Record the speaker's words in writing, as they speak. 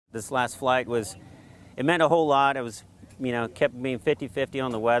This last flight it meant a whole lot. It was, kept being 50-50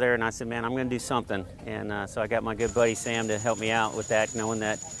 on the weather, and I said, man, I'm going to do something. And so I got my good buddy Sam to help me out with that, knowing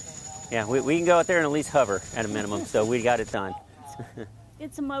that, yeah, we can go out there and at least hover at a minimum, so we got it done.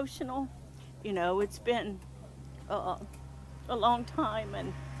 It's emotional. It's been a long time,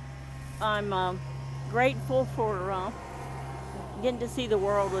 and I'm grateful for getting to see the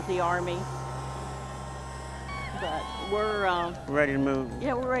world with the Army. But we're ready to move.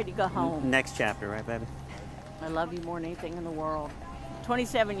 Yeah, we're ready to go home. Next chapter, right, baby? I love you more than anything in the world.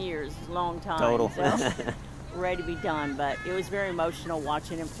 27 years is a long time. Total. So we're ready to be done. But it was very emotional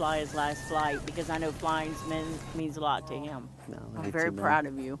watching him fly his last flight, because I know flying means a lot to him. No, I'm very proud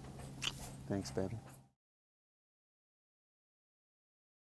of you. Thanks, baby.